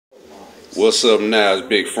What's up now? It's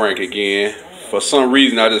Big Frank again. For some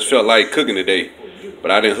reason, I just felt like cooking today. But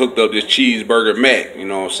I done hooked up this Cheeseburger Mac, you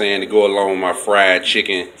know what I'm saying, to go along with my fried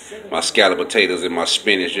chicken, my scalloped potatoes, and my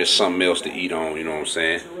spinach. Just something else to eat on, you know what I'm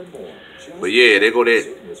saying. But yeah, there go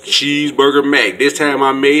that Cheeseburger Mac. This time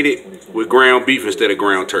I made it with ground beef instead of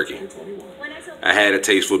ground turkey. I had a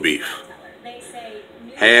taste for beef.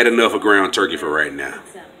 Had enough of ground turkey for right now.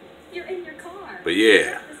 But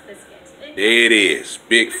yeah, there it is.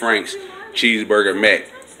 Big Frank's Cheeseburger Mac.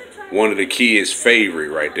 One of the kids' favorite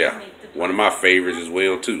right there. One of my favorites as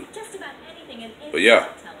well too. But yeah,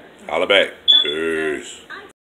 holla back. Peace.